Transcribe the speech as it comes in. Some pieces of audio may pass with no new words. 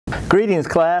Greetings,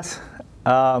 class.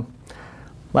 My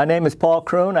name is Paul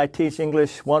Kroon. I teach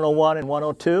English 101 and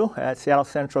 102 at Seattle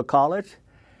Central College.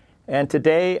 And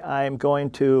today I'm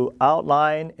going to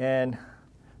outline and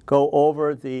go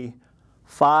over the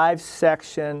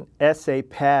 5-section essay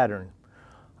pattern.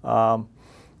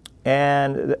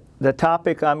 And the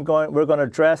topic we're going to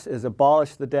address is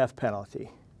abolish the death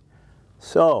penalty.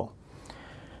 So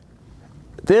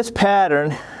this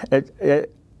pattern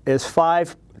is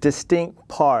 5 distinct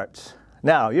parts.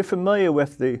 Now, you're familiar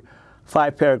with the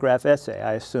 5-paragraph essay,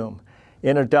 I assume.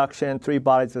 Introduction, 3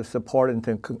 bodies of support,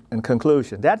 and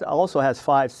conclusion. That also has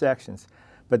 5 sections.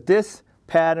 But this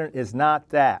pattern is not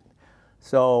that.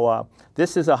 So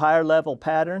this is a higher level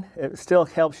pattern. It still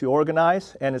helps you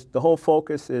organize, and the whole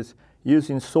focus is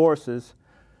using sources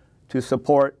to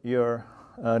support your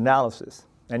analysis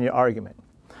and your argument.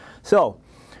 So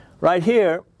right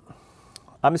here,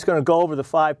 I'm just going to go over the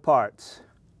 5 parts.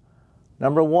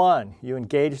 Number 1, you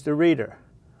engage the reader.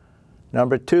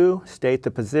 Number 2, state the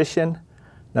position.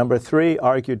 Number 3,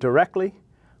 argue directly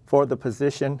for the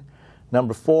position.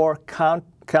 Number 4,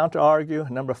 counter-argue.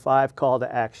 Number 5, call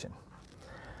to action.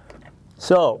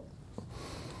 So,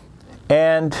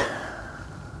 and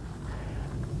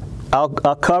I'll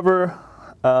cover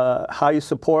how you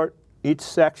support each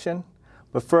section.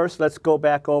 But first, let's go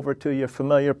back over to your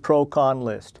familiar pro-con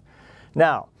list.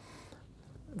 Now,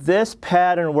 this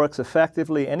pattern works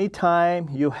effectively anytime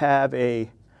you have a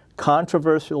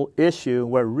controversial issue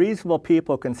where reasonable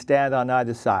people can stand on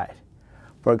either side.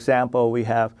 For example, we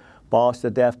have abolish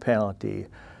the death penalty.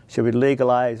 Should we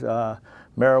legalize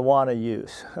marijuana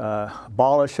use?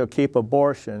 Abolish or keep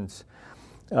abortions?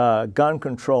 Gun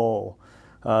control?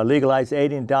 Legalize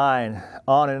aiding and dying?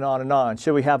 On and on and on.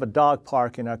 Should we have a dog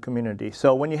park in our community?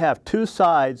 So when you have 2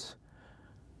 sides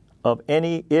of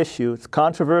any issue, it's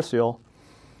controversial,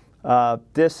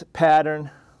 this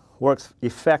pattern works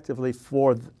effectively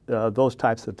for those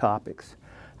types of topics.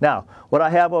 Now, what I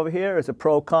have over here is a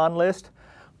pro-con list.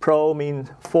 Pro means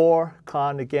for,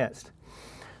 con against.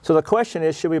 So the question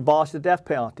is, should we abolish the death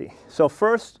penalty? So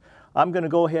first, I'm going to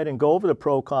go ahead and go over the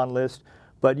pro-con list,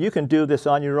 but you can do this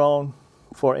on your own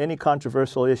for any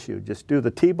controversial issue. Just do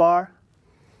the T-bar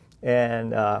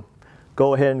and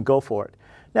go ahead and go for it.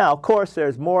 Now, of course,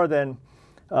 there's more than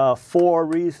 4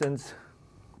 reasons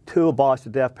to abolish the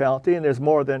death penalty, and there's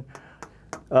more than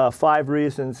 5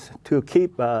 reasons to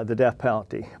keep the death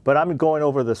penalty. But I'm going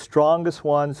over the strongest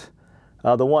ones,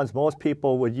 the ones most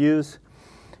people would use,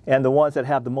 and the ones that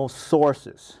have the most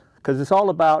sources, because it's all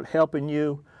about helping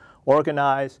you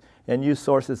organize and use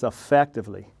sources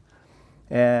effectively.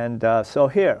 And so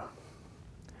here,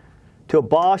 to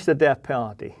abolish the death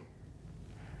penalty,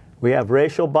 we have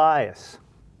racial bias,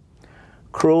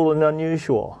 cruel and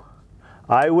unusual,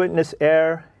 eyewitness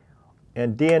error,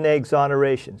 and DNA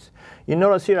exonerations. You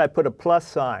notice here I put a plus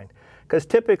sign, because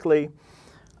typically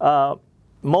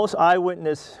most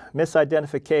eyewitness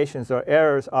misidentifications or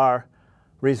errors are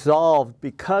resolved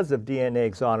because of DNA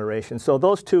exoneration. So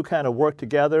those 2 kind of work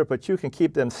together, but you can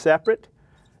keep them separate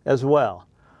as well.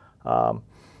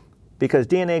 Because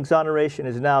DNA exoneration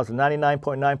is now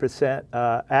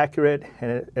 99.9% accurate,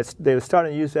 and they were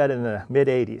starting to use that in the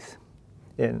mid-'80s.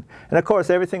 And of course,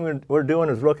 everything we're doing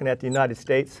is looking at the United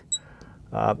States,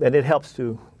 and it helps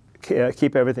to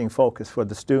keep everything focused for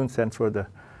the students and for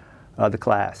the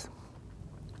class.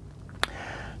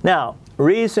 Now,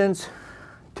 reasons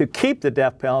to keep the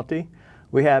death penalty,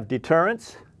 we have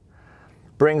deterrence,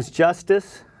 brings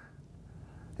justice,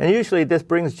 and usually this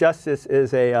brings justice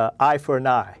is a eye for an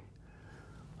eye.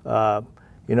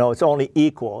 You know, it's only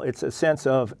equal. It's a sense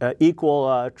of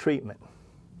equal treatment.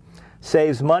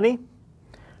 Saves money,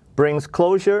 brings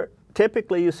closure.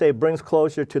 Typically, you say brings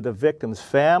closure to the victim's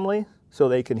family so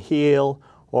they can heal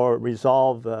or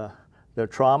resolve their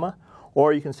trauma.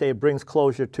 Or you can say it brings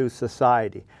closure to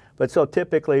society. But so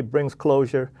typically, brings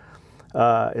closure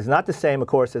is not the same, of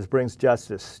course, as brings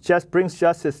justice. Just brings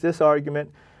justice, this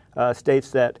argument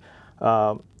states that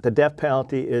the death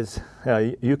penalty is,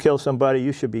 you kill somebody,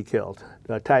 you should be killed.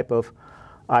 A type of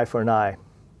eye for an eye.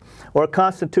 Or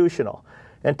constitutional.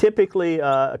 And typically,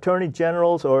 attorney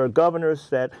generals or governors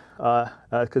that,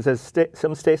 because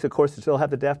some states, of course, still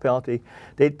have the death penalty,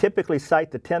 they typically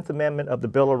cite the 10th Amendment of the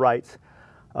Bill of Rights,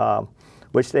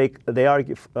 which they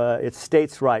argue it's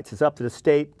states' rights. It's up to the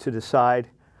state to decide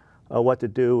what to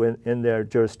do in their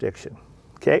jurisdiction.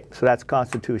 Okay, so that's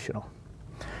constitutional.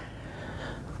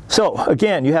 So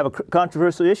again, you have a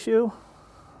controversial issue,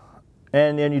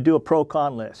 and then you do a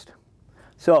pro-con list.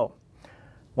 So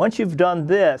once you've done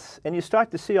this, and you start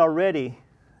to see already,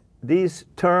 these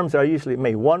terms are usually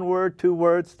maybe 1 word, 2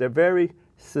 words. They're very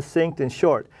succinct and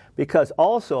short. Because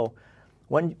also,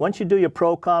 once you do your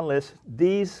pro-con list,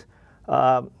 these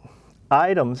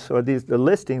items or the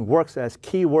listing works as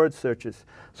keyword searches.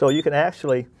 So you can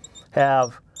actually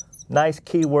have nice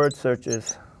keyword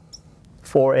searches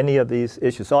for any of these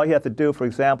issues. So all you have to do, for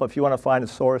example, if you want to find a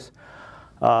source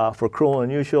for cruel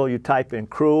and unusual, you type in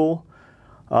cruel,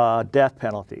 death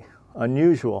penalty,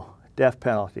 unusual, death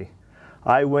penalty,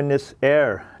 eyewitness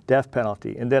error, death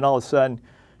penalty, and then all of a sudden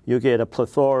you get a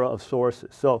plethora of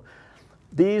sources. So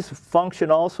these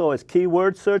function also as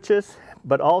keyword searches,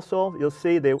 but also you'll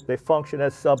see they function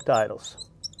as subtitles.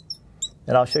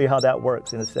 And I'll show you how that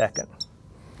works in a second.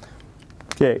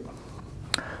 Okay,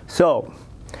 so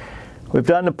we've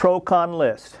done the pro-con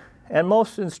list. And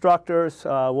most instructors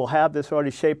will have this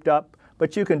already shaped up,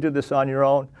 but you can do this on your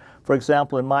own. For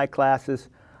example, in my classes,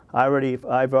 I've already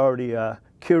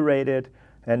curated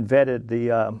and vetted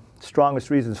the strongest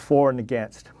reasons for and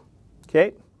against.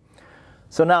 Okay?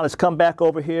 So now let's come back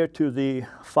over here to the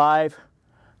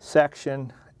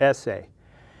 5-section essay.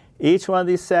 Each one of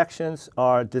these sections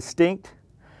are distinct,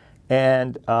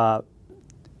 and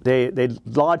they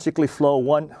logically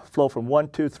flow from 1,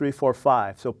 2, 3, 4,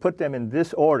 5. So put them in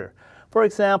this order. For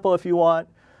example, if you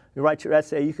write your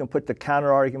essay, you can put the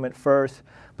counter argument first,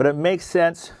 but it makes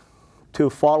sense to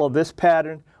follow this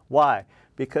pattern. Why?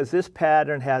 Because this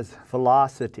pattern has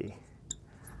velocity.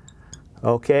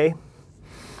 Okay?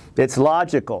 It's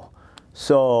logical.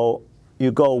 So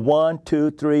you go 1,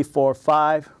 2, 3, 4,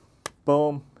 5,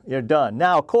 boom, you're done.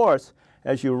 Now, of course,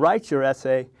 as you write your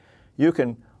essay, you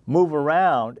can move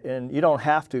around, and you don't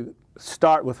have to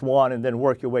start with one and then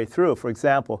work your way through. For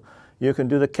example, you can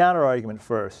do the counter argument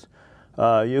first.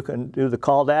 You can do the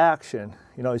call to action.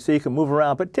 So you can move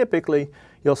around, but typically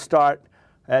you'll start,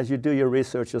 as you do your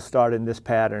research, you'll start in this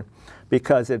pattern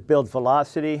because it builds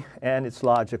velocity and it's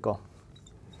logical.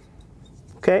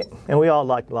 Okay, and we all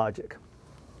like logic.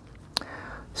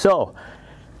 So,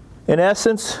 in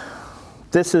essence,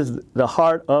 this is the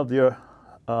heart of your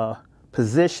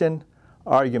position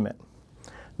argument.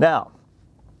 Now,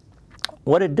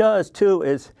 what it does too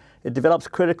is it develops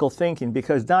critical thinking,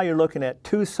 because now you're looking at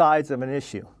two sides of an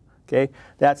issue. Okay,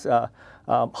 that's a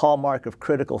hallmark of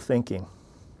critical thinking.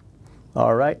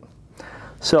 All right,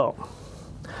 so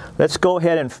let's go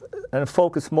ahead and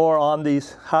focus more on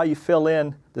these, how you fill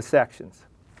in the sections.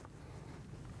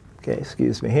 Okay,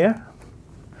 excuse me here.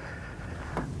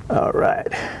 All right.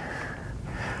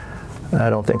 I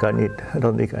don't think I need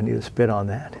to spit on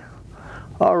that.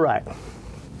 All right.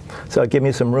 So give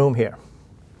me some room here.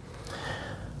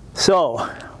 So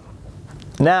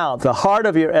now the heart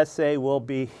of your essay will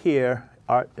be here.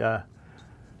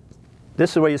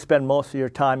 This is where you spend most of your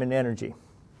time and energy,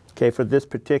 okay, for this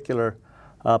particular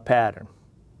pattern.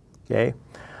 Okay.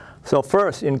 So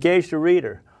first, engage the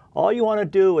reader. All you want to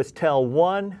do is tell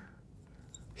one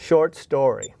short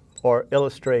story or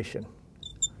illustration.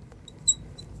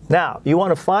 Now, you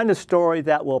want to find a story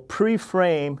that will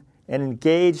pre-frame and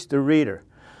engage the reader.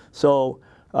 So,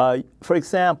 for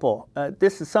example,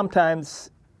 this is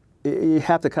sometimes you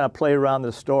have to kind of play around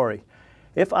the story.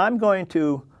 If I'm going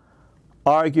to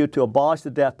argue to abolish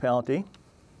the death penalty,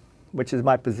 which is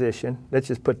my position, let's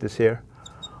just put this here,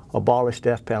 abolish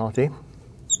death penalty.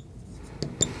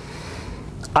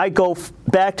 I go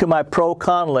back to my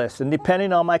pro-con list, and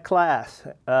depending on my class,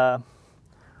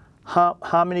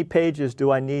 how many pages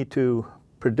do I need to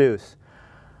produce?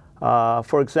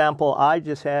 For example, I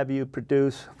just have you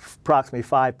produce approximately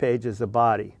 5 pages of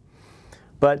body.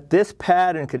 But this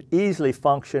pattern could easily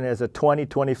function as a 20,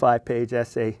 25-page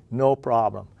essay, no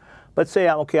problem. But say,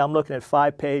 okay, I'm looking at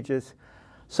 5 pages,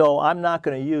 so I'm not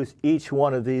going to use each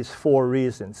one of these 4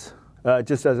 reasons. It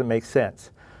just doesn't make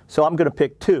sense. So I'm going to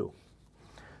pick 2.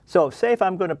 So say if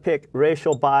I'm going to pick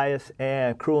racial bias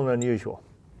and cruel and unusual.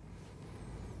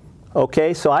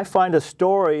 Okay, so I find a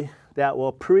story that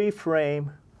will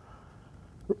pre-frame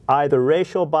either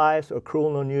racial bias or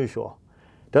cruel and unusual.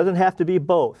 It doesn't have to be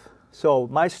both. So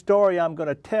my story I'm going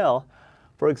to tell,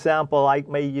 for example, I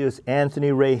may use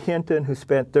Anthony Ray Hinton, who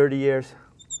spent 30 years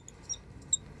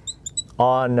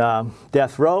on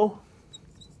death row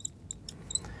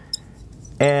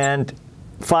and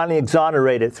finally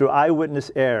exonerated through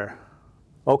eyewitness error.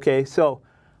 Okay, so,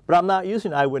 but I'm not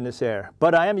using eyewitness error,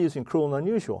 but I am using cruel and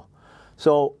unusual.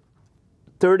 So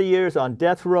 30 years on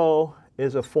death row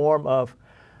is a form of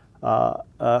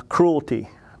cruelty,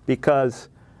 because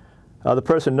the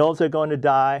person knows they're going to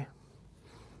die,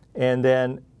 and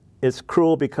then it's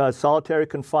cruel because solitary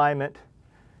confinement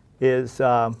is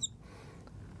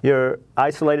you're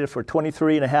isolated for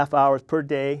 23.5 hours per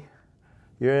day.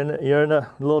 You're in a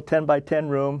little 10 by 10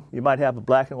 room. You might have a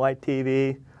black and white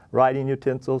TV, writing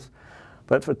utensils.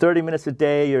 But for 30 minutes a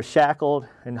day, you're shackled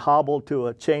and hobbled to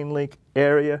a chain link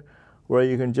area where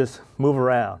you can just move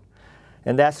around.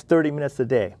 And that's 30 minutes a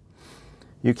day.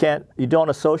 You don't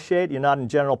associate, you're not in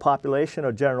general population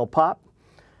or general pop.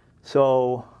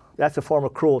 So that's a form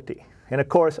of cruelty. And of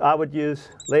course, I would use,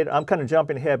 later, I'm kind of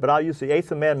jumping ahead, but I'll use the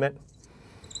 8th Amendment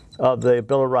of the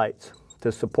Bill of Rights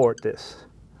to support this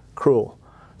cruel.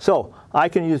 So I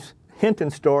can use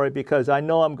Hinton's story because I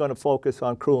know I'm going to focus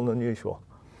on cruel and unusual.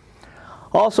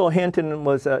 Also, Hinton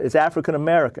is African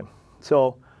American.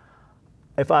 So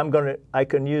if I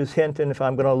can use Hinton if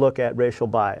I'm going to look at racial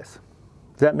bias.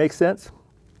 Does that make sense?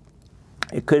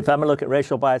 If I'm going to look at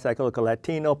racial bias, I could look at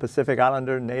Latino, Pacific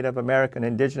Islander, Native American,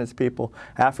 Indigenous people,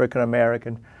 African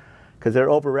American, because they're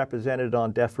overrepresented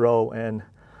on death row and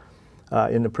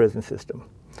in the prison system.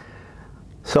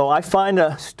 So I find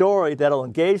a story that'll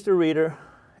engage the reader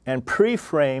and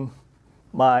pre-frame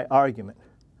my argument.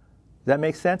 Does that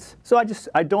make sense? So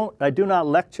I do not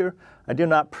lecture, I do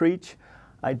not preach,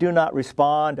 I do not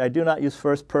respond, I do not use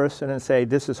first person and say,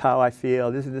 this is how I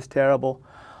feel, this is terrible.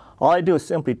 All I do is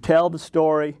simply tell the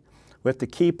story with the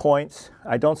key points.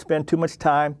 I don't spend too much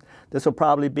time. This will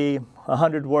probably be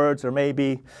 100 words or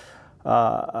maybe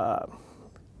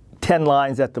 10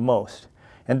 lines at the most.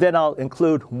 And then I'll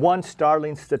include one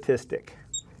startling statistic,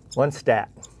 one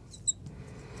stat.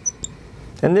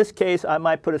 In this case, I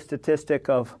might put a statistic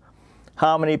of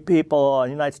how many people in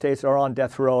the United States are on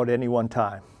death row at any one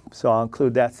time. So I'll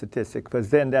include that statistic,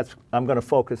 because then I'm going to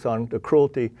focus on the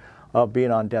cruelty of being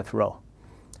on death row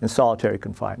in solitary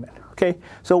confinement. Okay,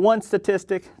 so one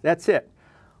statistic, that's it.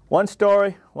 One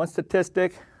story, one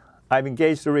statistic, I've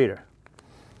engaged the reader.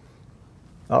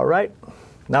 All right,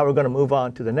 now we're going to move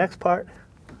on to the next part.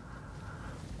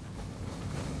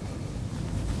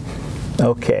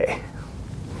 Okay,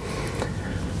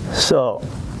 so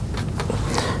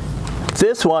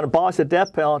this one, abolish the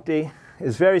death penalty,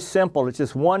 is very simple. It's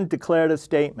just one declarative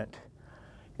statement.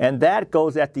 And that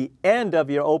goes at the end of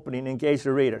your opening, engage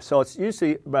the reader. So it's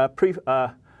usually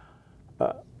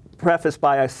prefaced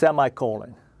by a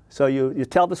semicolon. So you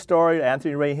tell the story,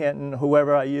 Anthony Ray Hinton,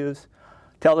 whoever I use,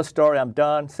 tell the story, I'm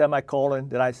done, semicolon,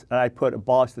 then I put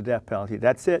abolish the death penalty.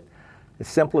 That's it. As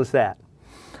simple as that.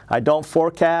 I don't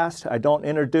forecast, I don't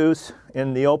introduce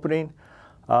in the opening.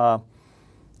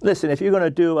 Listen, if you're going to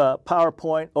do a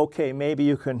PowerPoint, okay, maybe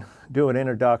you can do an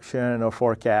introduction or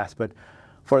forecast. But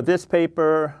for this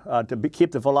paper,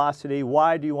 keep the velocity,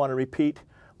 why do you want to repeat?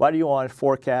 Why do you want to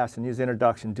forecast and use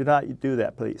introduction? Do not do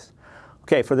that, please.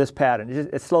 Okay, for this pattern,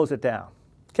 it slows it down.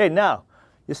 Okay, now,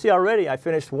 you see already I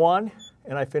finished 1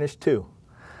 and I finished 2.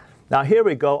 Now here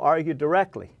we go, argue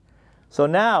directly. So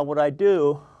now what I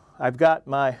do, I've got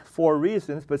my 4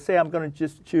 reasons, but say I'm going to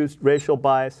just choose racial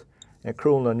bias and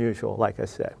cruel and unusual, like I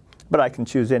said. But I can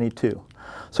choose any 2.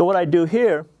 So what I do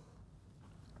here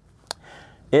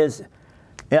is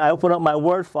I open up my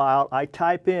Word file, I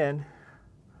type in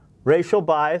racial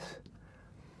bias,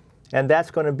 and that's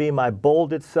going to be my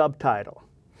bolded subtitle.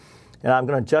 And I'm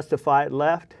going to justify it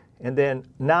left, and then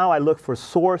now I look for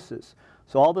sources.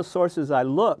 So all the sources I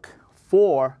look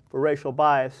for racial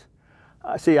bias,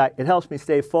 it helps me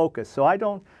stay focused. So I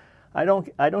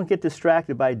don't get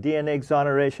distracted by DNA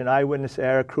exoneration, eyewitness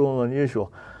error, cruel and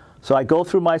unusual. So I go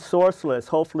through my source list.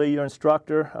 Hopefully your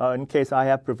instructor, in case I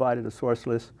have provided a source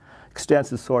list,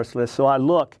 extensive source list. So I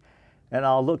look, and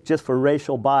I'll look just for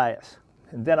racial bias.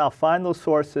 And then I'll find those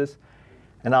sources,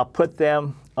 and I'll put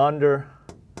them under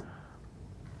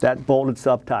that bolded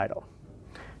subtitle.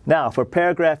 Now, for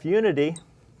paragraph unity,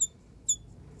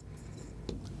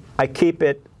 I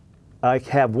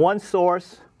have one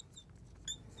source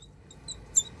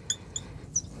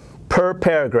per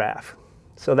paragraph.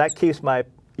 So that keeps my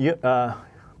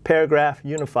paragraph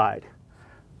unified.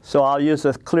 So I'll use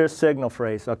a clear signal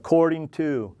phrase, according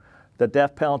to the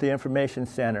Death Penalty Information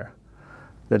Center.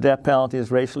 The death penalty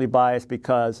is racially biased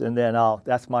because, and then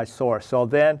that's my source. So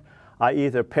then I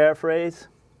either paraphrase,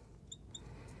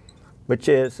 which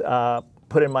is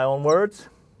put in my own words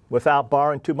without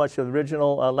borrowing too much of the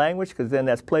original language, because then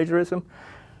that's plagiarism.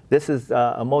 This is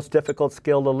a most difficult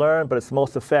skill to learn, but it's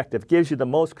most effective. It gives you the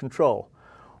most control.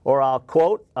 Or I'll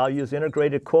quote, I'll use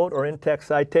integrated quote or in-text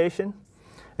citation.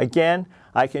 Again,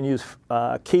 I can use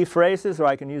key phrases or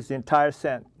I can use the entire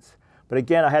sentence. But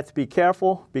again, I have to be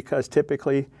careful because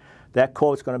typically that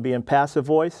quote's going to be in passive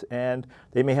voice and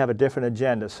they may have a different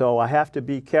agenda. So I have to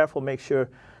be careful, make sure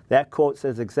that quote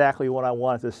says exactly what I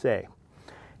want it to say.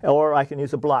 Or I can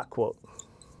use a block quote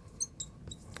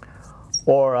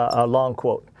or a long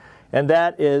quote. And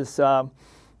that is,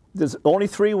 there's only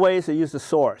 3 ways to use the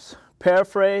source.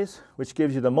 Paraphrase, which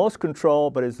gives you the most control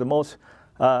but is the most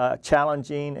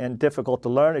challenging and difficult to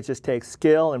learn. It just takes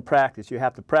skill and practice. You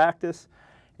have to practice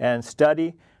and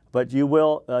study, but you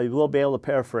will be able to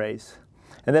paraphrase.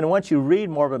 And then once you read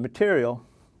more of a material,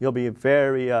 you'll be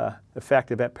very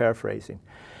effective at paraphrasing.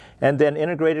 And then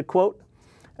integrated quote.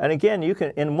 And again, you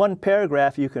can, in one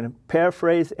paragraph, you can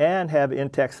paraphrase and have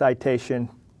in-text citation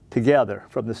together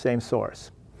from the same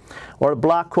source. Or a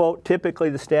block quote, typically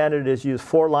the standard is use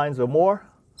 4 lines or more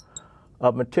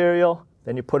of material,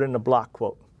 then you put in a block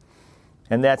quote.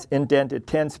 And that's indented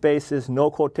 10 spaces,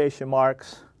 no quotation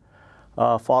marks,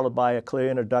 followed by a clear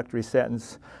introductory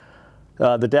sentence.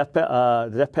 The Death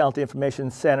Penalty Information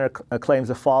Center claims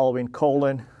the following,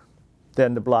 colon,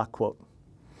 then the block quote.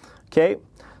 Okay,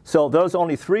 so those are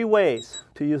only 3 ways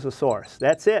to use a source.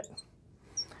 That's it.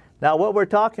 Now what we're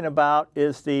talking about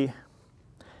is the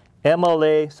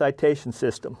MLA citation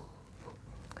system.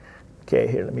 Okay,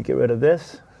 here, let me get rid of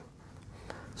this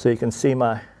so you can see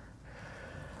my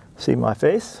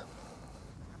face.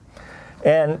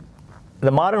 And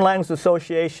the Modern Language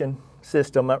Association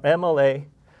system, or MLA,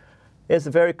 is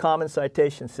a very common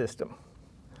citation system.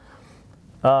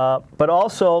 But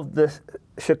also the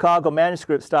Chicago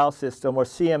Manuscript Style System, or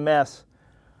CMS,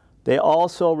 they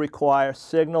also require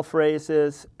signal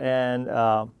phrases and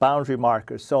boundary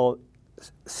markers. So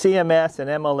CMS and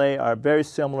MLA are very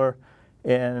similar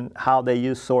in how they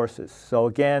use sources. So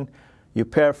again, you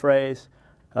paraphrase,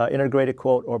 integrated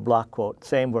quote, or block quote.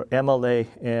 Same for MLA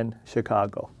in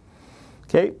Chicago.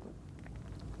 Okay?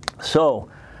 So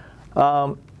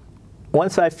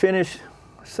once I finish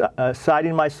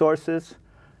citing my sources,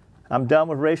 I'm done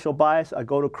with racial bias. I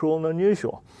go to cruel and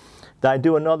unusual. Then I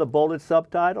do another bolded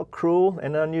subtitle, cruel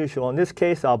and unusual. In this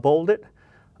case, I'll bold it.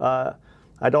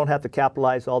 I don't have to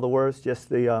capitalize all the words, just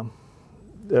the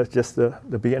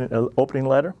beginning, opening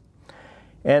letter.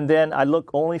 And then I look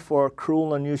only for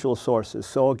cruel and unusual sources.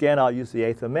 So again, I'll use the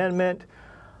 8th Amendment.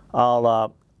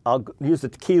 I'll use the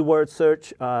keyword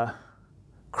search, death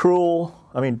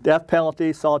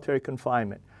penalty, solitary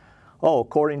confinement. Oh,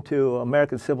 according to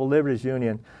American Civil Liberties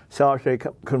Union, solitary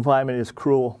confinement is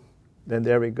cruel. Then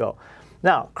there we go.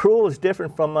 Now, cruel is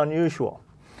different from unusual.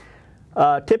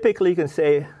 Typically, you can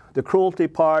say the cruelty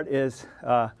part is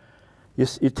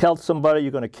you tell somebody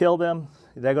you're going to kill them,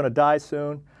 they're going to die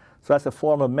soon, so that's a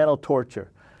form of mental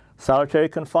torture. Solitary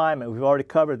confinement, we've already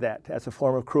covered that. That's a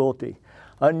form of cruelty.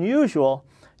 Unusual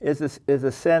is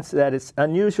a sense that it's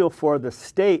unusual for the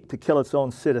state to kill its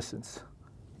own citizens.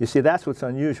 You see, that's what's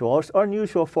unusual. It's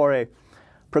unusual for a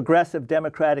progressive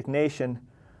democratic nation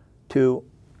to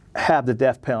have the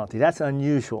death penalty. That's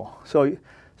unusual. So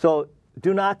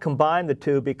do not combine the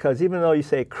two, because even though you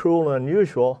say cruel and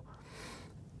unusual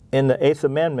in the 8th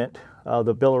Amendment of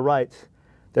the Bill of Rights,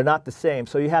 they're not the same.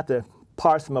 So you have to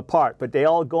parse them apart, but they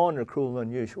all go under cruel and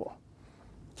unusual.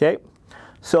 Okay?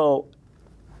 So,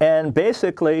 and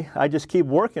basically, I just keep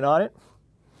working on it.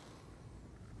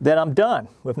 Then I'm done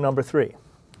with number 3.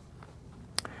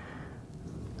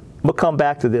 We'll come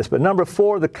back to this. But number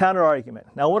 4, the counterargument.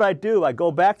 Now what I do, I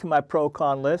go back to my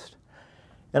pro-con list,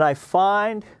 and I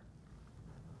find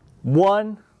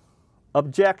one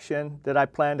objection that I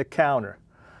plan to counter.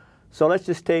 So let's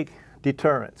just take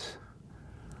deterrence.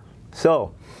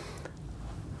 So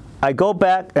I go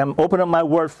back and open up my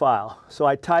Word file. So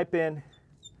I type in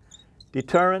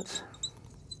deterrence,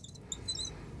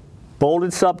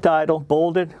 bolded subtitle,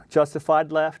 bolded,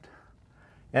 justified left,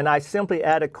 and I simply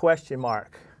add a question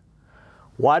mark.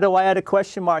 Why do I add a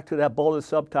question mark to that bolded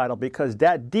subtitle? Because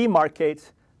that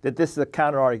demarcates that this is a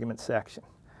counterargument section.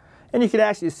 And you can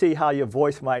actually see how your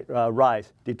voice might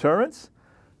rise. Deterrence,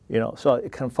 so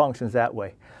it kind of functions that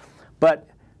way. But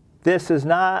this is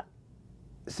not,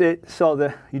 so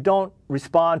that you don't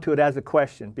respond to it as a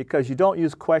question, because you don't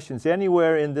use questions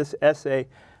anywhere in this essay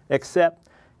except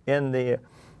in the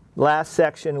last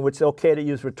section, which is okay to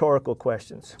use rhetorical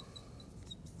questions.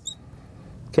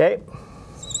 Okay?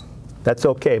 That's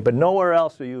okay, but nowhere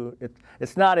else will you,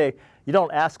 it's not you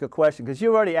don't ask a question, because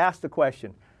you already asked the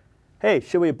question. Hey,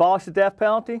 should we abolish the death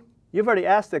penalty? You've already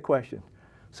asked that question.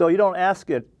 So you don't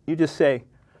ask it, you just say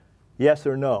yes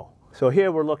or no. So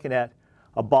here we're looking at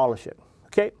abolish it,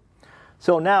 okay?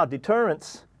 So now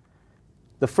deterrence,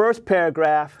 the first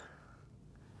paragraph,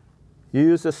 you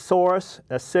use a source,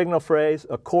 a signal phrase,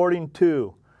 according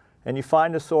to, and you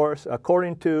find the source,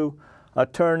 according to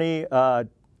Attorney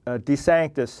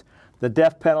DeSantis, the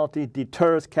death penalty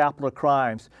deters capital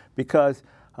crimes, because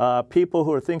people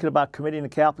who are thinking about committing a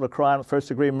capital crime,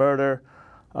 first-degree murder,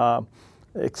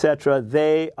 etc.,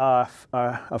 they are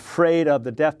afraid of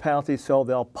the death penalty, so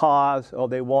they'll pause or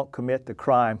they won't commit the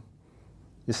crime.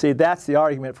 You see, that's the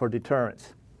argument for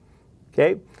deterrence,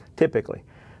 okay, typically.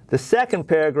 The second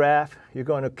paragraph, you're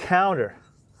going to counter.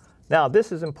 Now,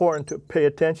 this is important to pay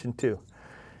attention to.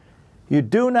 You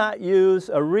do not use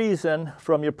a reason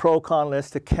from your pro-con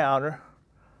list to counter,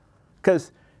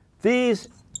 because these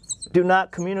do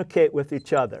not communicate with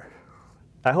each other.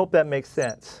 I hope that makes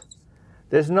sense.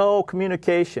 There's no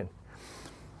communication.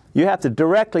 You have to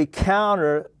directly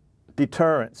counter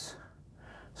deterrence.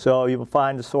 So you will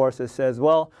find the source that says,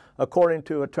 well, according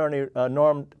to Attorney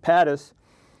Norm Pattis,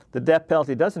 the death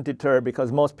penalty doesn't deter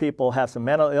because most people have some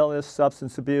mental illness,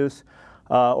 substance abuse,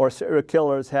 or serial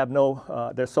killers have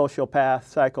no, they're sociopath,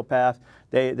 psychopath.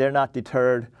 They're not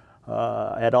deterred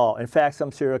at all. In fact,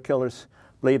 some serial killers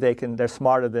believe they're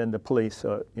smarter than the police.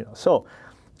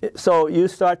 So you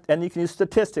start, and you can use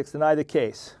statistics in either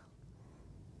case,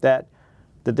 that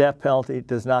the death penalty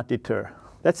does not deter.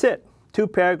 That's it. 2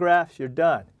 paragraphs, you're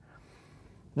done.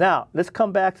 Now, let's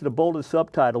come back to the bolded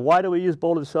subtitle. Why do we use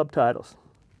bolded subtitles?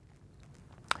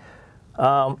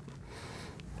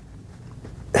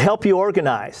 Help you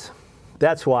organize.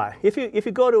 That's why. If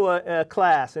you go to a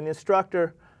class and the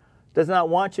instructor does not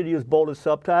want you to use bolded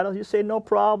subtitles, you say, no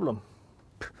problem.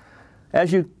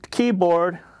 As you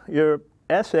keyboard your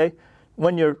essay,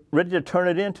 when you're ready to turn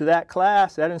it into that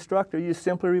class, that instructor, you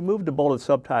simply remove the bolded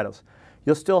subtitles.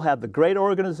 You'll still have the great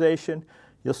organization.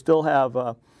 You'll still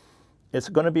have, it's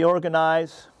going to be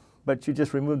organized, but you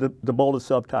just remove the bolded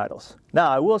subtitles. Now,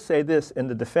 I will say this in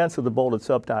the defense of the bolded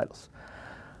subtitles.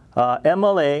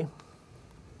 MLA,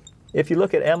 if you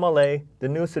look at MLA, the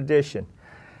newest edition,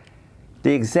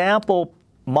 the example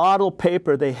model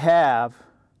paper they have,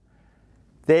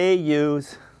 they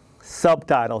use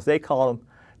subtitles. They call them,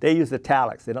 they use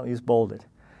italics. They don't use bolded.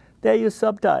 They use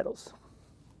subtitles.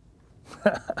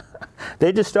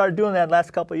 They just started doing that in the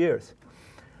last couple of years.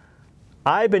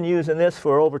 I've been using this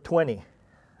for over 20.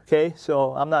 Okay,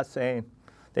 so I'm not saying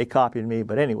they copied me,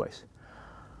 but anyways.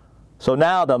 So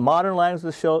now the Modern Language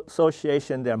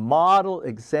Association, their model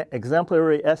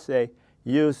exemplary essay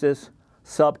uses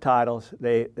subtitles.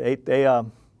 They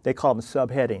call them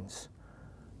subheadings.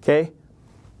 Okay,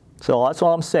 so that's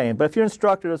all I'm saying. But if your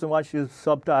instructor doesn't want you to use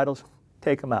subtitles,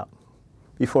 take them out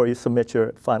before you submit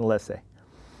your final essay.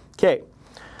 Okay,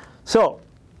 so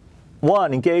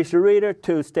 1, engage the reader.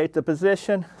 2, state the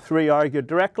position. 3, argue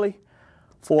directly.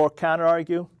 4,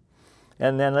 counter-argue.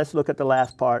 And then let's look at the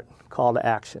last part, call to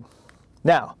action.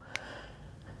 Now,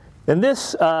 in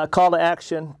this call to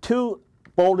action, 2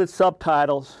 bolded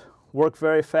subtitles work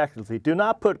very effectively. Do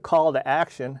not put call to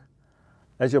action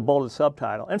as your bolded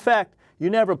subtitle. In fact,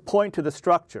 you never point to the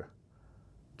structure.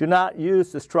 Do not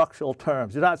use the structural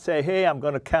terms. Do not say, hey, I'm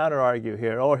going to counter-argue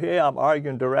here, or hey, I'm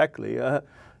arguing directly.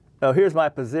 Here's my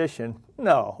position.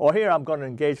 No. Or here, I'm going to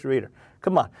engage the reader.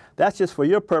 Come on. That's just for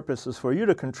your purposes, for you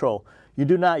to control. You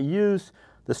do not use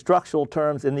the structural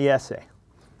terms in the essay.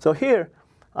 So here,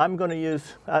 I'm going to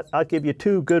use, I'll give you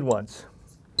 2 good ones.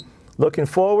 Looking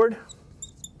forward,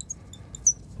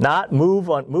 not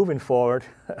moving forward,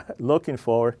 looking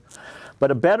forward.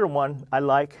 But a better one I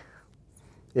like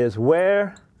is,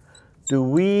 where do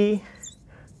we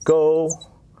go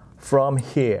from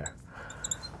here?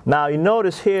 Now, you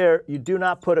notice here, you do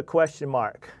not put a question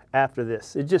mark after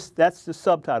this. That's the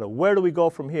subtitle. Where do we go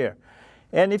from here?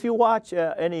 And if you watch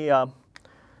any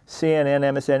CNN,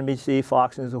 MSNBC,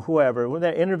 Fox News, or whoever, when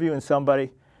they're interviewing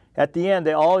somebody, at the end,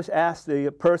 they always ask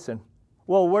the person,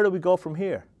 well, where do we go from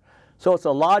here? So it's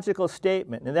a logical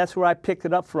statement, and that's where I picked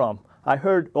it up from. I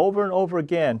heard over and over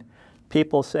again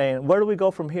people saying, where do we go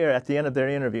from here at the end of their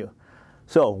interview?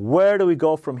 So where do we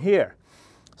go from here?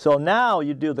 So now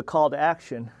you do the call to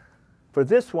action. For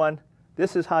this one,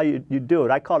 this is how you do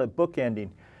it. I call it bookending.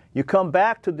 You come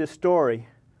back to this story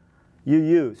you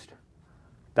used.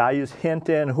 I use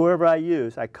Hinton, whoever I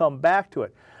use, I come back to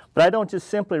it. But I don't just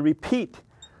simply repeat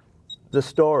the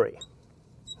story.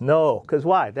 No, because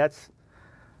why? That's,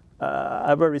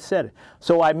 I've already said it.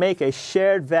 So I make a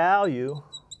shared value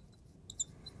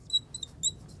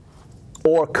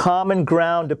or common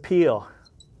ground appeal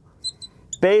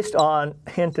based on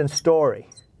Hinton's story.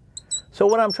 So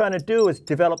what I'm trying to do is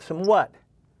develop some what?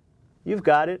 You've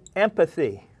got it,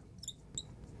 empathy.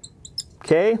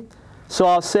 Okay? So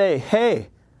I'll say, hey,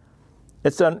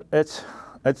 it's a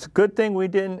good thing we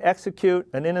didn't execute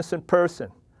an innocent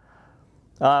person.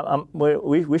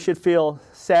 We should feel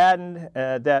saddened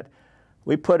that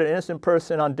we put an innocent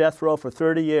person on death row for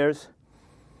 30 years,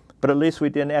 but at least we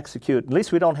didn't execute. At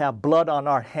least we don't have blood on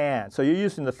our hands. So you're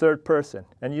using the third person,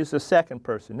 and use the second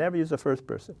person. Never use the first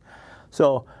person.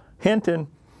 So Hinton,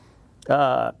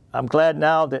 I'm glad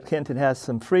now that Hinton has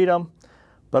some freedom,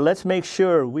 but let's make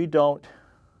sure we don't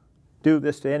do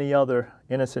this to any other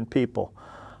innocent people.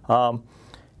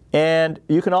 And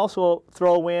you can also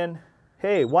throw in,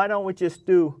 hey, why don't we just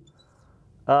do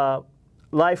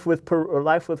life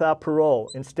without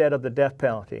parole instead of the death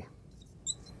penalty?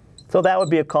 So that would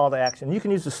be a call to action. You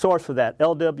can use the source for that,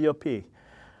 LWP.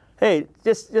 Hey,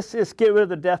 just get rid of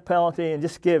the death penalty and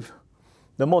just give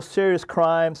the most serious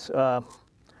crimes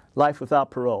life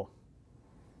without parole.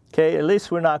 Okay, at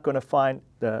least we're not going to find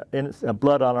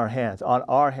blood on our hands,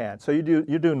 So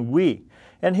you're doing we.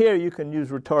 And here you can use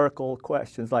rhetorical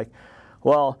questions like,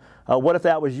 well, what if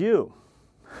that was you?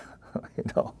 You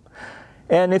know.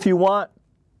 And if you want,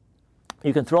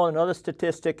 you can throw in another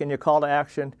statistic in your call to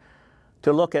action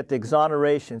to look at the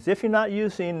exonerations. If you're not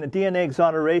using the DNA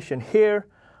exoneration here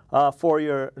for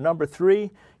your number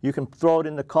 3, you can throw it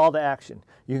in the call to action.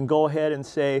 You can go ahead and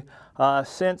say,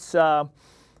 since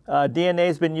DNA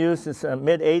has been used since the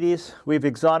mid-'80s, we've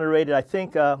exonerated, I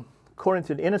think, according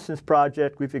to the Innocence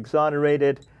Project, we've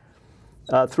exonerated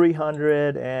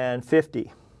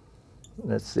 350.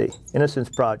 Let's see, Innocence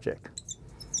Project.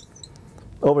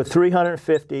 Over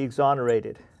 350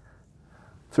 exonerated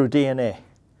through DNA.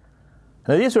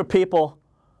 Now these are people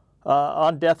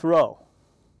on death row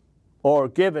or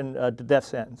given the death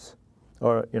sentence,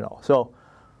 or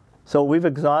so we've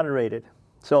exonerated.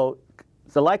 So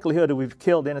the likelihood that we've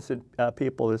killed innocent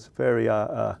people is very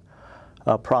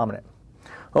prominent.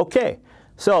 Okay,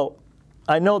 so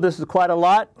I know this is quite a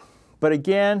lot, but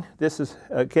again, this is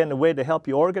a way to help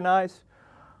you organize,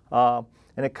 and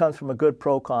it comes from a good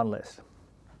pro-con list.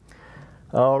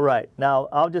 All right, now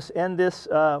I'll just end this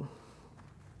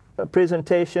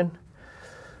presentation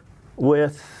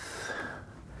with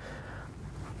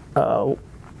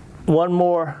one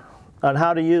more on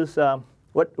how to use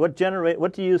what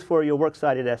to use for your works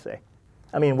cited essay.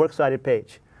 I mean works cited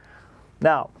page.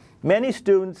 Now, many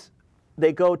students,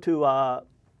 they go to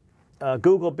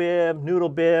Google Bib, Noodle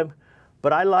Bib,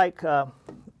 but I like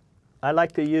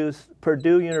to use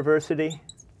Purdue University.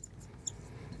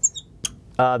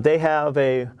 They have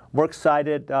a works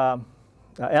cited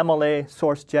MLA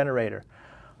source generator.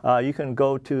 You can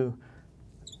go to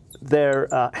their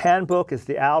handbook is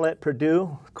the OWL at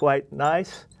Purdue, quite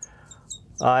nice.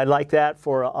 I like that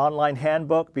for an online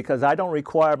handbook because I don't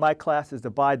require my classes to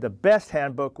buy the best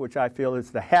handbook, which I feel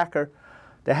is the hacker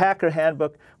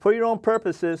handbook. For your own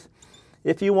purposes,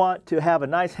 if you want to have a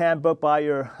nice handbook by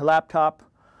your laptop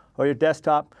or your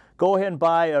desktop, go ahead and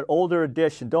buy an older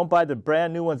edition. Don't buy the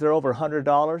brand new ones, they're over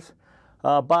 $100.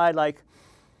 Buy like,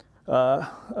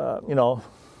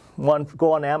 one,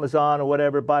 go on Amazon or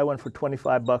whatever, buy one for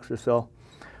 25 bucks or so.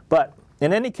 But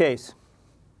in any case,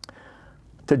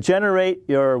 to generate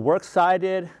your works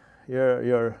cited,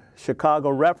 your Chicago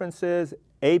references,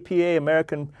 APA,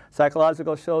 American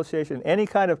Psychological Association, any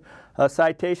kind of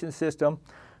citation system,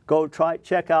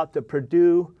 check out the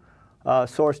Purdue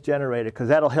source generator, because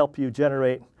that'll help you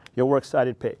generate your works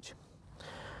cited page.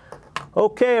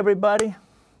 Okay, everybody,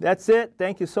 that's it.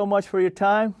 Thank you so much for your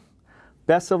time.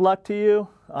 Best of luck to you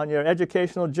on your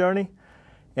educational journey,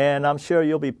 and I'm sure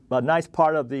you'll be a nice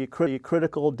part of the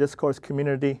critical discourse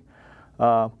community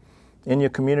in your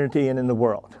community and in the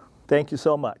world. Thank you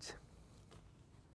so much.